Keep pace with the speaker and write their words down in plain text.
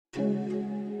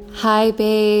Hi,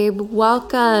 babe.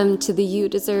 Welcome to the You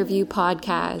Deserve You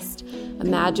podcast, a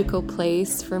magical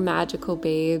place for magical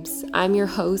babes. I'm your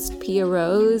host, Pia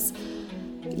Rose.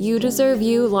 You Deserve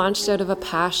You launched out of a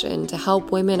passion to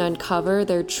help women uncover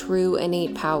their true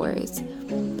innate powers.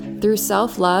 Through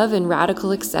self-love and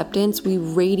radical acceptance, we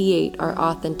radiate our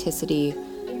authenticity,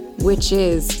 which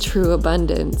is true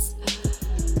abundance.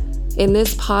 In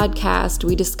this podcast,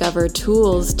 we discover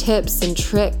tools, tips, and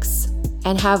tricks,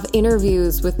 and have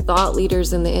interviews with thought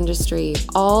leaders in the industry,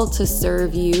 all to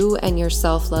serve you and your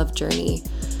self-love journey.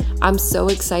 I'm so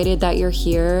excited that you're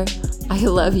here. I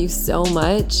love you so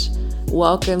much.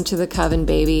 Welcome to the Coven,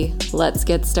 baby. Let's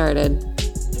get started.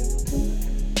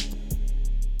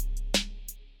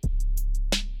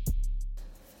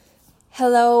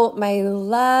 Hello, my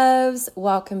loves.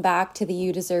 Welcome back to the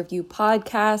You Deserve You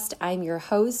podcast. I'm your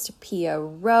host, Pia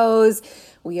Rose.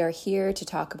 We are here to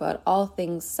talk about all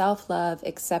things self-love,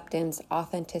 acceptance,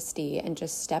 authenticity, and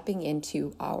just stepping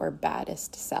into our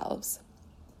baddest selves.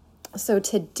 So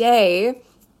today,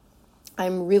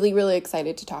 I'm really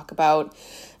excited to talk about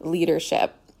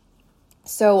leadership.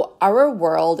 So our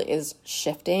world is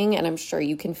shifting, and I'm sure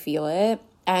you can feel it.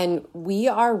 And we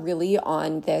are really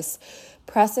on this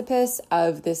precipice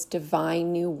of this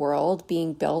divine new world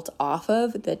being built off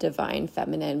of the divine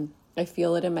feminine. I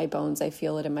feel it in my bones. I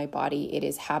feel it in my body. It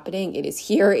is happening. It is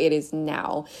here. It is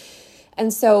now.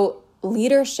 And so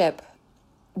leadership,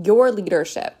 your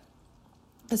leadership,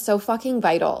 is so fucking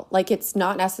vital. Like, it's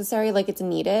not necessary, like it's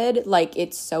needed. Like,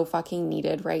 it's so fucking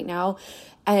needed right now.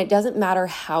 And it doesn't matter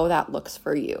how that looks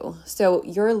for you. So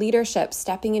your leadership,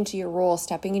 stepping into your role,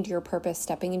 stepping into your purpose,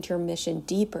 stepping into your mission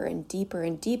deeper and deeper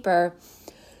and deeper,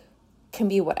 can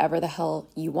be whatever the hell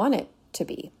you want it to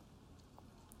be.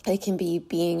 It can be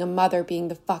being a mother, being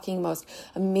the fucking most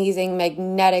amazing,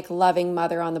 magnetic, loving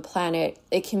mother on the planet.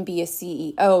 It can be a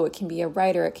CEO. It can be a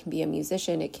writer. It can be a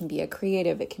musician. It can be a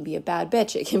creative. It can be a bad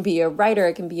bitch. It can be a writer.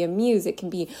 It can be a muse. It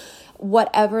can be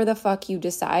whatever the fuck you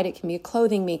decide. It can be a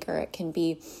clothing maker. It can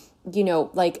be,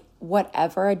 like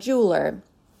whatever, a jeweler.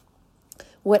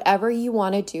 Whatever you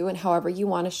want to do and however you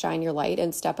want to shine your light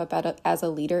and step up as a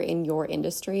leader in your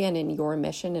industry and in your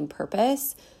mission and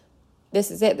purpose,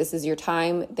 this is it. This is your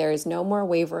time. There is no more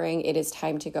wavering. It is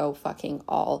time to go fucking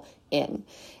all in.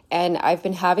 And I've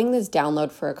been having this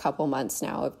download for a couple months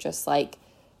now of just like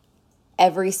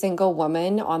every single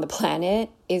woman on the planet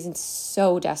is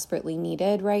so desperately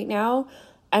needed right now.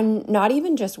 And not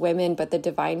even just women, but the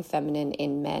divine feminine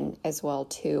in men as well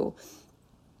too.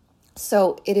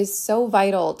 So it is so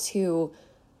vital to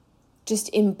just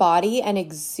embody and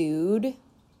exude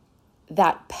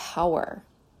that power.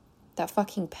 That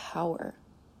fucking power.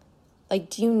 Like,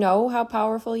 do you know how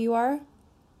powerful you are?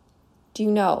 Do you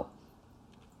know?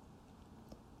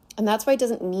 And that's why it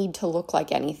doesn't need to look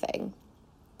like anything.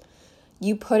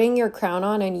 You putting your crown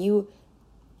on and you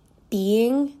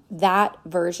being that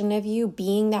version of you,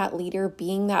 being that leader,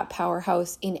 being that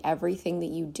powerhouse in everything that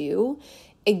you do,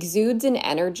 exudes an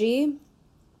energy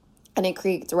and it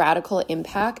creates radical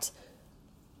impact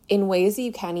in ways that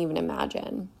you can't even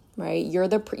imagine. Right?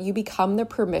 You become the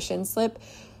permission slip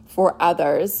for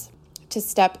others to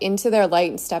step into their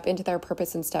light and step into their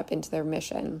purpose and step into their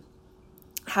mission.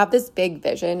 Have this big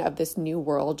vision of this new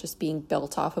world just being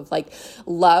built off of like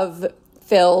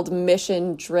love-filled,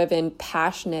 mission-driven,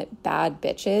 passionate, bad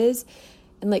bitches.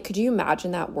 And like, could you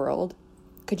imagine that world?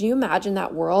 Could you imagine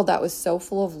that world that was so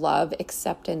full of love,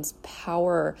 acceptance,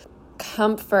 power,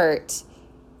 comfort,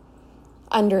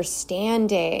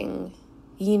 understanding,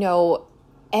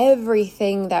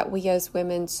 everything that we as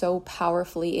women so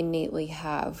powerfully, innately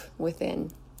have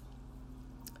within.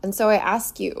 And so I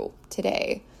ask you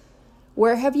today,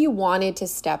 where have you wanted to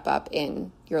step up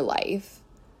in your life?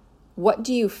 What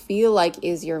do you feel like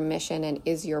is your mission and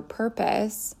is your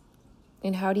purpose?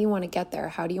 And how do you want to get there?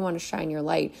 How do you want to shine your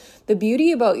light? The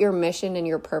beauty about your mission and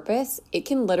your purpose, it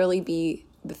can literally be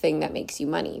the thing that makes you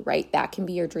money, right? That can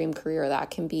be your dream career. That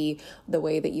can be the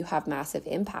way that you have massive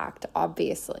impact,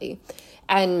 obviously.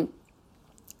 And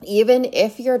even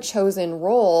if your chosen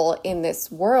role in this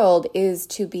world is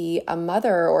to be a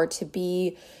mother or to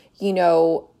be,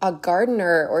 a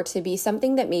gardener or to be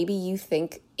something that maybe you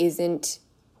think isn't,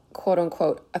 quote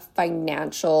unquote, a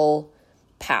financial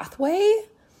pathway. I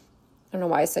don't know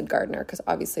why I said gardener because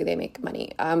obviously they make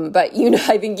money. But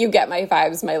I think you get my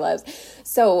vibes, my loves.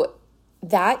 So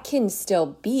that can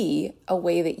still be a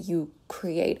way that you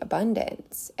create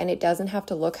abundance, and it doesn't have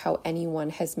to look how anyone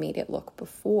has made it look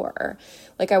before.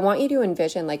 Like, I want you to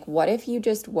envision, like, what if you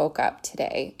just woke up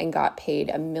today and got paid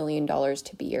 $1 million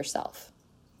to be yourself?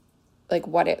 Like,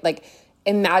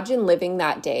 Imagine living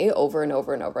that day over and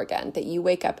over and over again, that you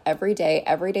wake up every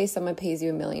day someone pays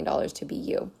you $1 million to be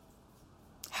you.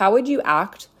 How would you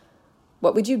act?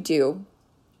 What would you do?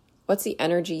 What's the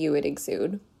energy you would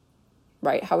exude,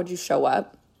 right? How would you show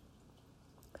up?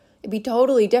 It'd be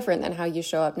totally different than how you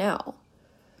show up now.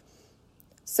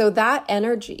 So that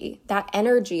energy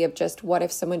of just, what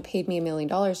if someone paid me $1 million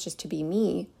just to be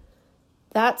me?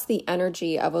 That's the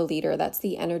energy of a leader. That's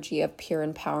the energy of pure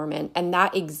empowerment. And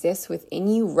that exists within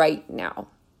you right now.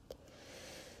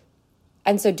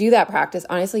 And so do that practice.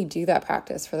 Honestly, do that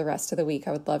practice for the rest of the week.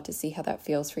 I would love to see how that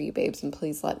feels for you, babes. And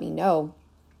please let me know.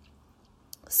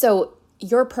 So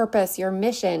your purpose, your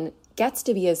mission gets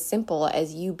to be as simple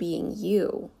as you being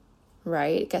you,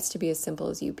 right? It gets to be as simple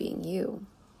as you being you.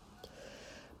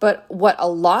 But what a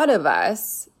lot of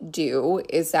us do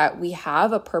is that we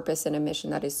have a purpose and a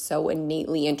mission that is so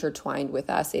innately intertwined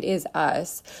with us. It is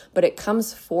us, but it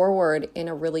comes forward in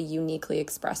a really uniquely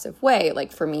expressive way.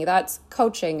 Like for me, that's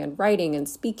coaching and writing and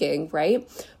speaking, right?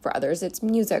 For others, it's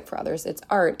music. For others, it's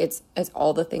art. It's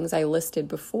all the things I listed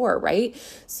before, right?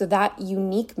 So that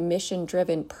unique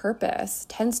mission-driven purpose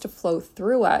tends to flow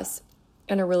through us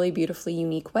in a really beautifully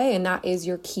unique way. And that is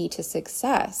your key to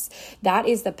success. That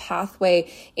is the pathway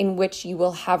in which you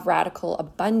will have radical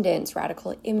abundance,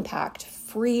 radical impact,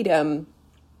 freedom.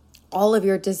 All of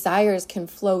your desires can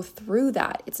flow through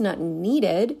that. It's not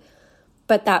needed,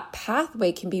 but that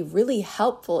pathway can be really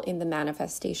helpful in the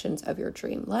manifestations of your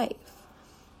dream life.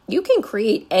 You can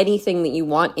create anything that you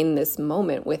want in this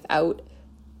moment without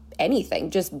anything,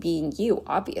 just being you,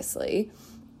 obviously.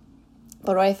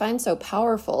 But what I find so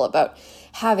powerful about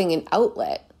having an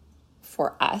outlet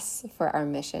for us, for our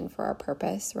mission, for our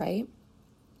purpose, right?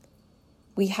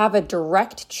 We have a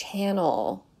direct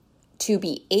channel to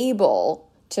be able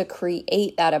to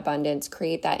create that abundance,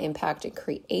 create that impact, and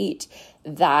create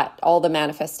that, all the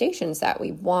manifestations that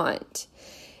we want.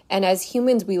 And as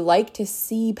humans, we like to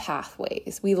see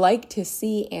pathways. We like to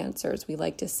see answers. We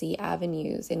like to see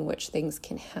avenues in which things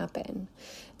can happen.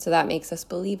 So that makes us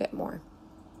believe it more.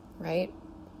 Right?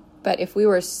 But if we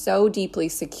were so deeply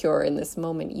secure in this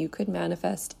moment, you could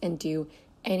manifest and do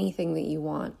anything that you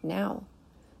want now.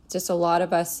 Just a lot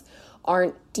of us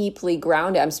aren't deeply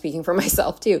grounded. I'm speaking for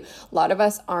myself too. A lot of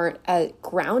us aren't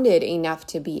grounded enough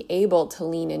to be able to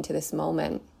lean into this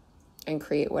moment and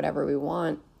create whatever we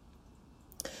want.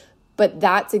 But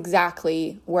that's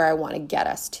exactly where I want to get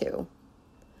us to.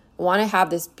 I want to have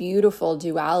this beautiful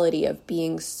duality of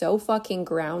being so fucking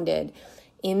grounded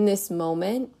in this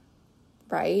moment,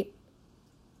 right?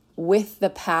 With the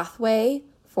pathway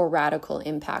for radical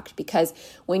impact. Because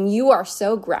when you are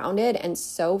so grounded and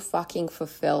so fucking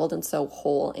fulfilled and so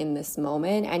whole in this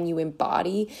moment, and you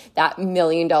embody that $1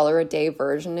 million a day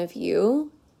version of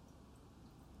you,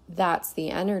 that's the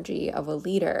energy of a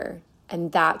leader. And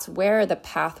that's where the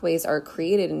pathways are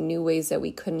created in new ways that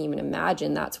we couldn't even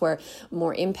imagine. That's where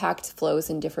more impact flows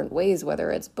in different ways,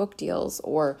 whether it's book deals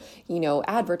or,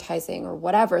 advertising or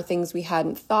whatever, things we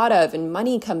hadn't thought of. And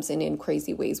money comes in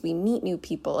crazy ways. We meet new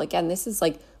people. Again, this is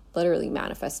like literally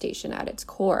manifestation at its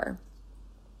core.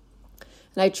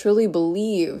 And I truly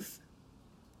believe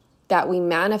that we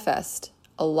manifest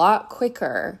a lot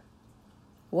quicker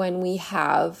when we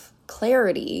have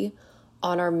clarity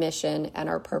on our mission and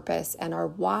our purpose and our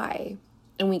why.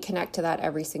 And we connect to that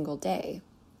every single day,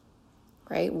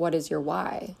 right? What is your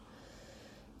why?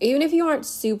 Even if you aren't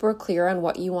super clear on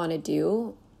what you want to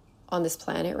do on this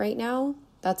planet right now,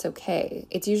 that's okay.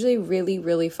 It's usually really,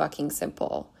 really fucking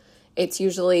simple. It's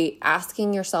usually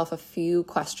asking yourself a few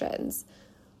questions.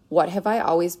 What have I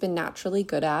always been naturally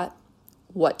good at?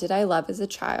 What did I love as a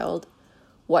child?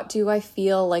 What do I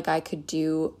feel like I could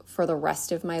do for the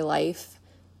rest of my life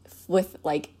with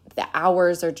like the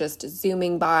hours are just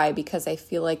zooming by because I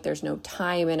feel like there's no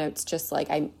time and it's just like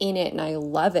I'm in it and I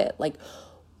love it. Like,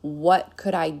 what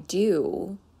could I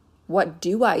do? What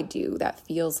do I do that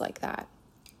feels like that?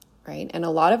 Right? And a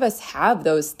lot of us have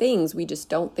those things. We just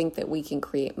don't think that we can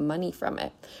create money from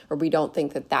it, or we don't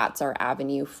think that that's our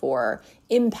avenue for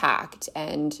impact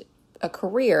and a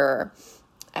career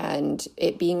and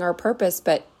it being our purpose,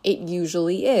 but it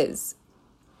usually is.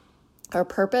 Our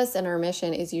purpose and our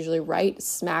mission is usually right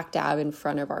smack dab in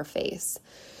front of our face.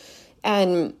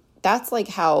 And that's like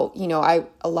how,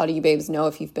 a lot of you babes know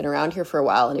if you've been around here for a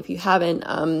while. And if you haven't,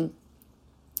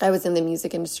 I was in the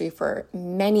music industry for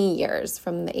many years,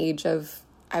 from the age of,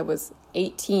 I was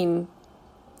 17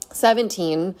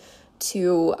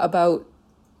 to about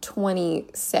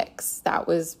 26. That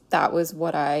was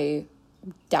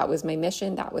my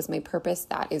mission. That was my purpose.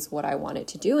 That is what I wanted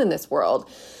to do in this world.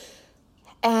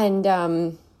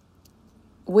 And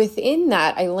within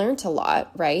that, I learned a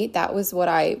lot, right? That was what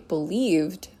I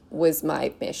believed was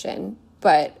my mission,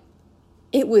 but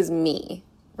it was me,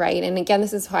 right? And again,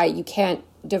 this is why you can't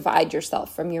divide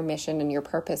yourself from your mission and your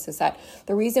purpose, is that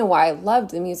the reason why I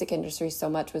loved the music industry so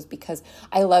much was because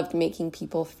I loved making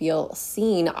people feel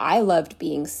seen. I loved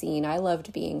being seen. I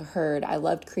loved being heard. I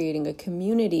loved creating a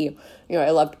community. I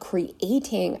loved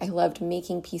creating. I loved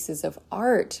making pieces of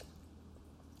art,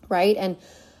 right? And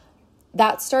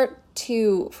that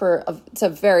it's a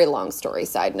very long story,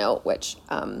 side note, which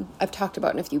I've talked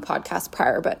about in a few podcasts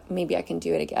prior, but maybe I can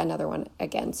do it again, another one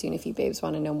again soon if you babes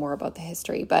want to know more about the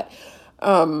history. But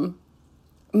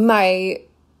my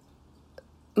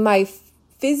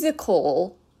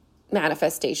physical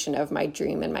manifestation of my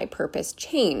dream and my purpose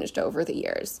changed over the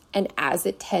years, and as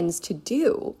it tends to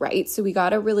do, right? So we got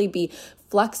to really be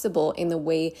flexible in the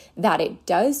way that it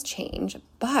does change,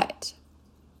 but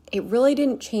it really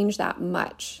didn't change that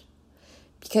much,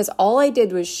 because all I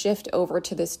did was shift over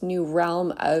to this new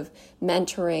realm of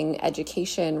mentoring,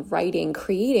 education, writing,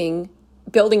 creating,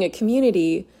 building a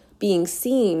community, being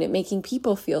seen, making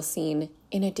people feel seen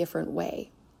in a different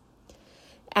way.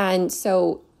 And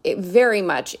so it very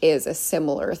much is a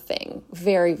similar thing.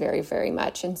 Very, very, very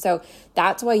much. And so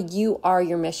that's why you are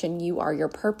your mission, you are your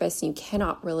purpose, and you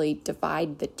cannot really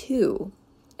divide the two.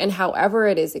 And however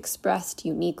it is expressed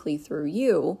uniquely through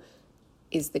you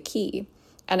is the key.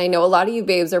 And I know a lot of you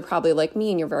babes are probably like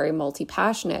me and you're very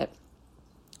multi-passionate.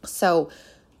 So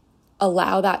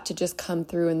allow that to just come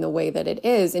through in the way that it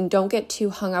is, and don't get too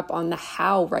hung up on the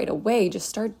how right away. Just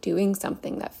start doing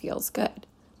something that feels good.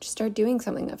 Just start doing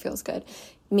something that feels good.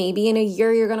 Maybe in a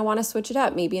year, you're going to want to switch it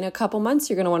up. Maybe in a couple months,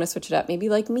 you're going to want to switch it up. Maybe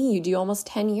like me, you do almost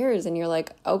 10 years and you're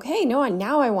like, okay, no,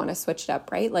 now I want to switch it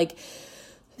up, right?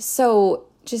 So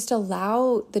just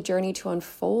allow the journey to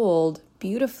unfold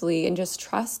beautifully and just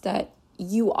trust that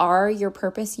you are your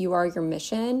purpose, you are your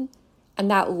mission, and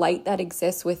that light that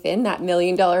exists within, that $1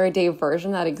 million a day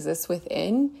version that exists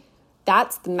within,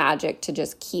 that's the magic to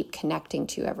just keep connecting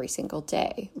to every single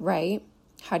day, right?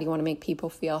 How do you want to make people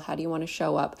feel? How do you want to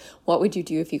show up? What would you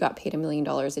do if you got paid $1 million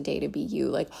a day to be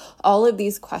you? All of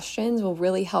these questions will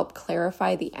really help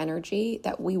clarify the energy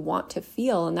that we want to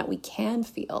feel and that we can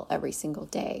feel every single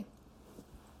day.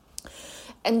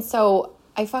 And so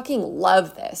I fucking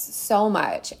love this so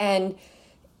much. And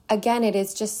again, it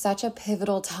is just such a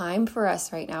pivotal time for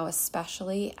us right now,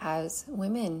 especially as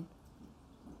women.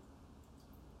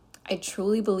 I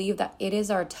truly believe that it is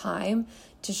our time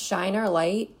to shine our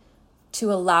light,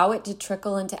 to allow it to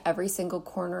trickle into every single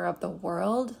corner of the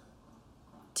world,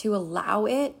 to allow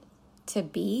it to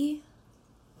be,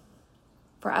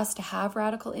 for us to have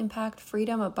radical impact,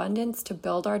 freedom, abundance, to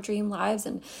build our dream lives,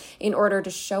 and in order to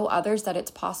show others that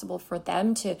it's possible for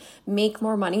them to make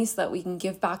more money so that we can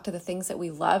give back to the things that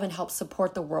we love and help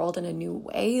support the world in a new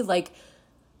way.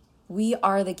 We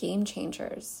are the game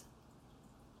changers,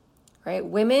 right?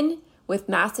 Women with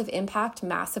massive impact,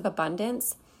 massive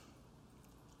abundance,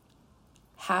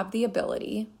 have the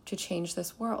ability to change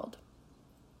this world.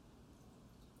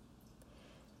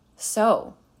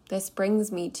 So this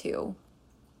brings me to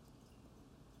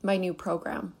my new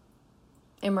program,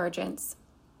 Emergence.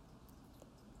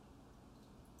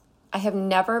 I have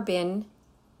never been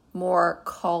more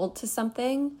called to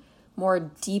something, more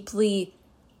deeply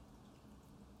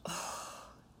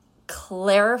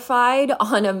clarified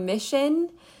on a mission,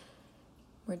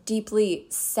 more deeply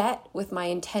set with my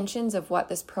intentions of what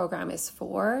this program is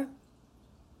for.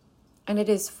 And it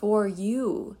is for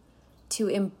you to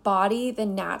embody the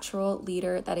natural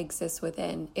leader that exists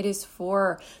within. It is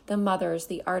for the mothers,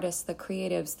 the artists, the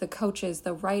creatives, the coaches,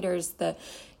 the writers, the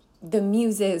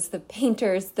muses, the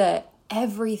painters, the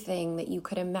everything that you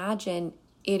could imagine.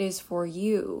 It is for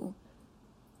you.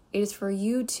 It is for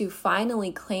you to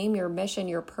finally claim your mission,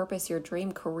 your purpose, your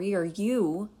dream career,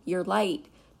 you, your light,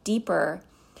 deeper,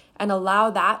 and allow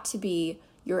that to be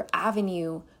your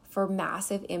avenue for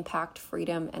massive impact,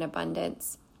 freedom, and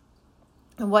abundance.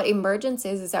 And what Emergence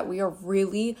is that we are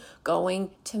really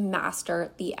going to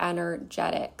master the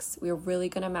energetics. We are really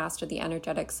going to master the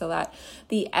energetics so that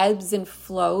the ebbs and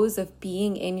flows of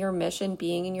being in your mission,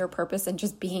 being in your purpose, and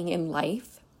just being in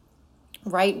life,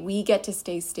 right? We get to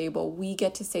stay stable. We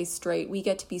get to stay straight. We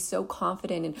get to be so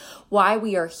confident in why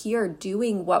we are here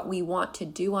doing what we want to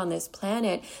do on this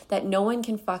planet that no one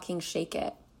can fucking shake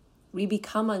it. We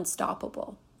become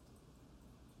unstoppable.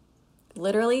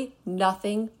 Literally,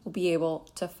 nothing will be able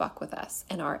to fuck with us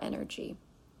and our energy.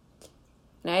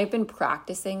 And I've been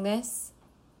practicing this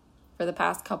for the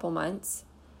past couple months.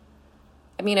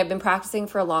 I mean, I've been practicing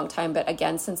for a long time, but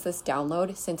again, since this download,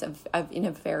 in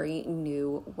a very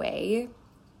new way.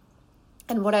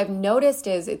 And what I've noticed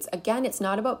is it's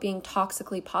not about being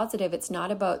toxically positive. It's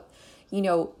not about,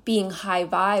 being high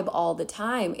vibe all the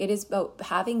time. It is about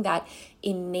having that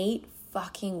innate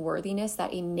fucking worthiness,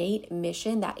 that innate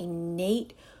mission, that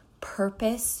innate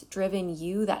purpose driven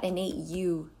you, that innate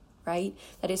you, right?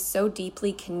 That is so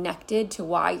deeply connected to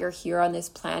why you're here on this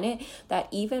planet that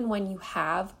even when you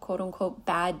have quote unquote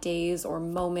bad days or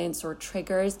moments or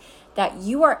triggers, that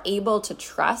you are able to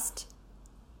trust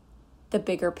the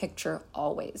bigger picture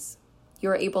always.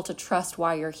 You're able to trust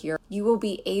why you're here. You will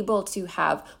be able to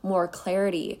have more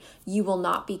clarity. You will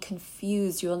not be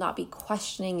confused. You will not be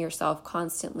questioning yourself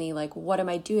constantly, like, what am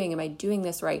I doing? Am I doing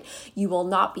this right? You will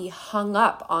not be hung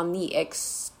up on the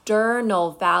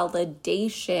external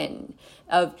validation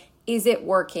of, is it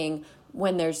working,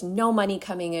 when there's no money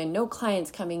coming in, no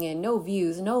clients coming in, no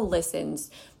views, no listens.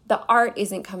 The art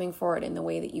isn't coming forward in the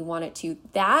way that you want it to.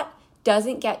 That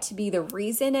doesn't get to be the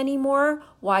reason anymore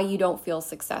why you don't feel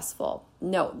successful.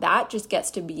 No, that just gets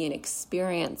to be an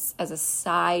experience as a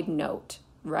side note,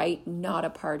 right? Not a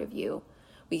part of you.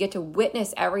 We get to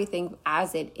witness everything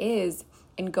as it is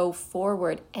and go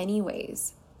forward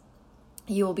anyways.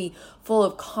 You will be full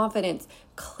of confidence,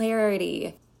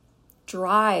 clarity,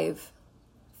 drive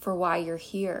for why you're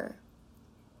here.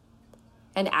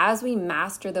 And as we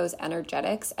master those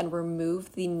energetics and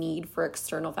remove the need for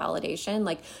external validation,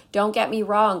 like, don't get me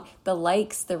wrong, the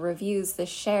likes, the reviews, the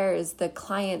shares, the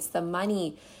clients, the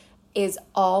money is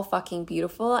all fucking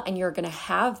beautiful, and you're going to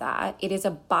have that. It is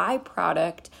a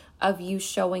byproduct of you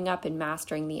showing up and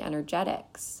mastering the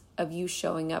energetics, of you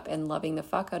showing up and loving the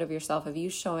fuck out of yourself, of you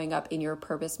showing up in your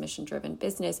purpose, mission-driven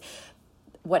business,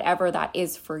 whatever that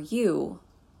is for you,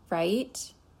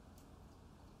 right?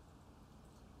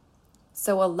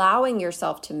 So allowing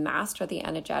yourself to master the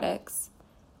energetics,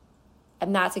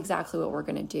 and that's exactly what we're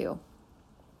going to do.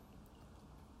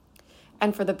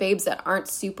 And for the babes that aren't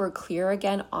super clear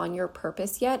again on your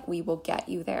purpose yet, we will get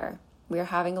you there. We're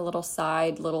having a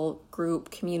little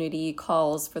group community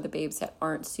calls for the babes that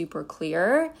aren't super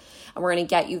clear, and we're going to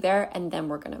get you there, and then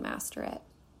we're going to master it,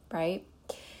 right?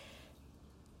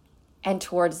 And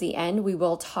towards the end, we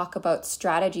will talk about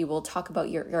strategy. We'll talk about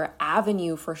your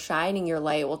avenue for shining your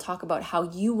light. We'll talk about how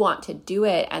you want to do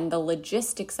it and the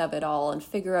logistics of it all, and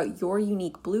figure out your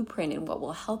unique blueprint and what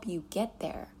will help you get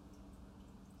there,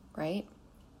 right?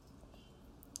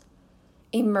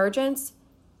 Emergence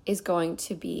is going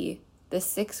to be the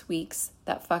 6 weeks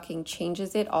that fucking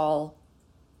changes it all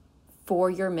for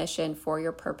your mission, for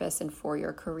your purpose, and for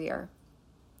your career.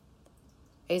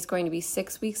 It is going to be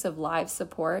 6 weeks of live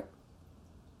support,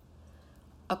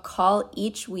 a call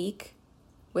each week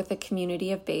with a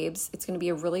community of babes. It's going to be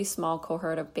a really small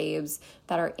cohort of babes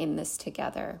that are in this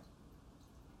together.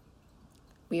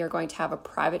 We are going to have a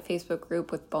private Facebook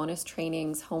group with bonus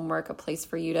trainings, homework, a place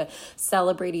for you to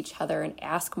celebrate each other and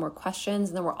ask more questions.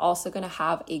 And then we're also going to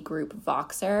have a group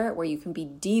Voxer where you can be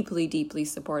deeply, deeply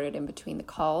supported in between the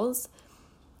calls.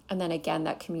 And then again,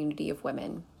 that community of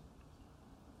women.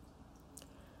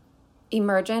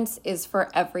 Emergence is for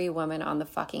every woman on the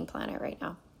fucking planet right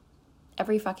now.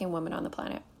 Every fucking woman on the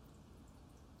planet.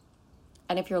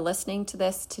 And if you're listening to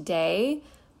this today,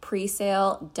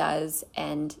 pre-sale does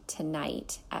end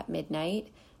tonight at midnight.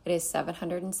 It is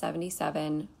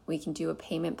 $777. We can do a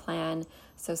payment plan.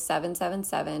 So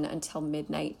 $777 until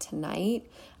midnight tonight.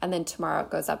 And then tomorrow it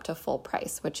goes up to full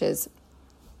price, which is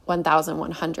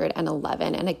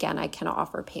 $1,111. And again, I can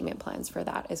offer payment plans for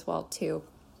that as well too.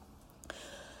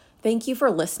 Thank you for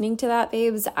listening to that,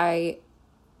 babes. I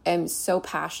am so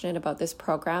passionate about this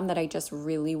program that I just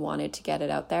really wanted to get it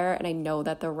out there. And I know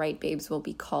that the right babes will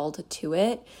be called to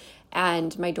it.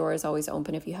 And my door is always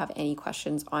open if you have any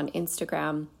questions on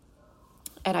Instagram.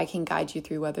 And I can guide you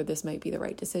through whether this might be the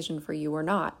right decision for you or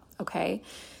not. Okay?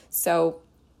 So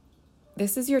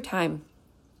this is your time.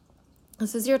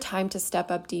 This is your time to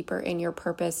step up deeper in your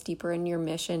purpose, deeper in your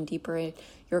mission, deeper in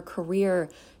your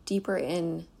career, deeper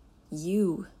in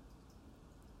you.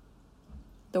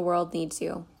 The world needs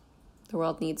you. The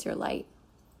world needs your light.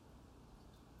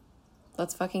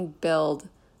 Let's fucking build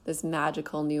this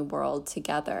magical new world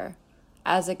together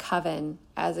as a coven,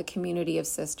 as a community of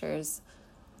sisters.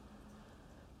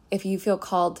 If you feel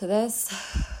called to this,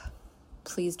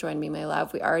 please join me, my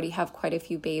love. We already have quite a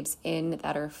few babes in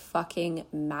that are fucking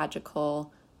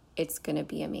magical. It's going to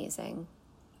be amazing.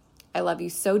 I love you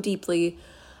so deeply.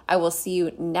 I will see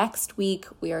you next week.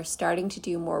 We are starting to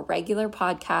do more regular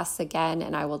podcasts again,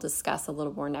 and I will discuss a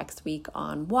little more next week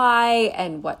on why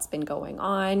and what's been going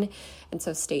on. And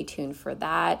so stay tuned for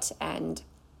that. And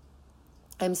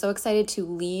I'm so excited to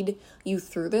lead you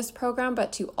through this program,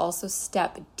 but to also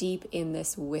step deep in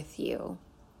this with you.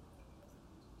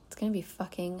 It's going to be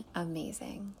fucking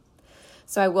amazing.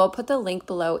 So I will put the link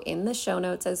below in the show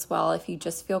notes as well. If you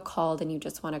just feel called and you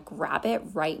just want to grab it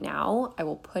right now, I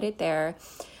will put it there.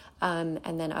 And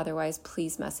then otherwise,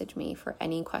 please message me for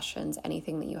any questions,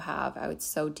 anything that you have. I would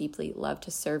so deeply love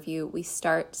to serve you. We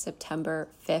start September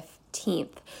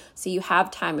 15th. So you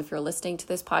have time. If you're listening to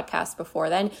this podcast before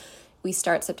then, we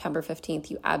start September 15th.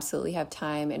 You absolutely have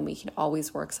time, and we can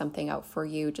always work something out for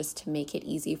you just to make it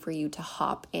easy for you to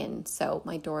hop in. So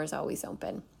my door is always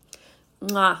open.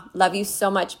 Mwah. Love you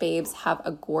so much, babes. Have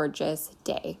a gorgeous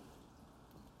day.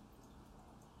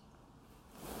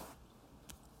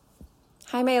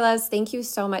 Hi, my loves. Thank you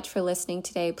so much for listening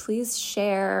today. Please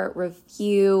share,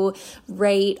 review,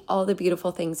 rate, all the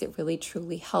beautiful things. It really,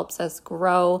 truly helps us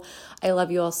grow. I love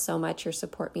you all so much. Your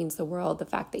support means the world. The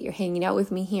fact that you're hanging out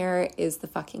with me here is the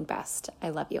fucking best. I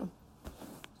love you.